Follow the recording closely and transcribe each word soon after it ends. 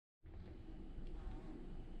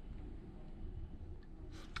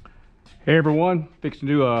Hey everyone, fixing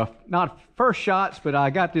to do not first shots, but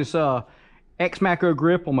I got this X macro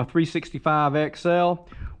grip on my 365xl.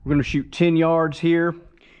 We're going to shoot 10 yards here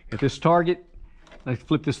at this target. Let's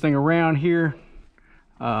flip this thing around here.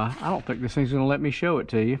 I don't think this thing's going to let me show it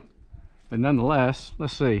to you, but nonetheless,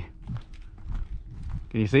 let's see.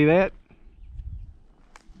 Can you see that?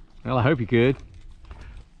 Well, I hope you could.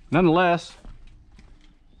 Nonetheless,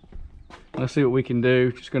 let's see what we can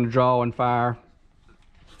do. Just going to draw and fire.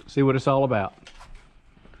 See what it's all about.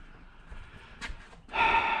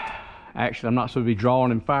 Actually, I'm not supposed to be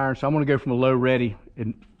drawing and firing, so I'm going to go from a low ready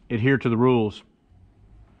and adhere to the rules.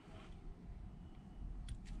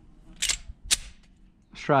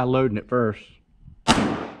 Let's try loading it first.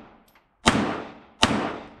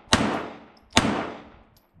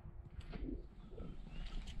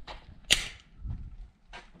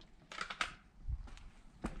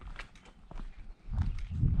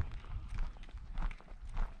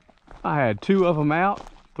 I had 2 of them out,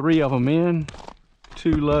 3 of them in,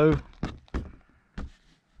 2 low.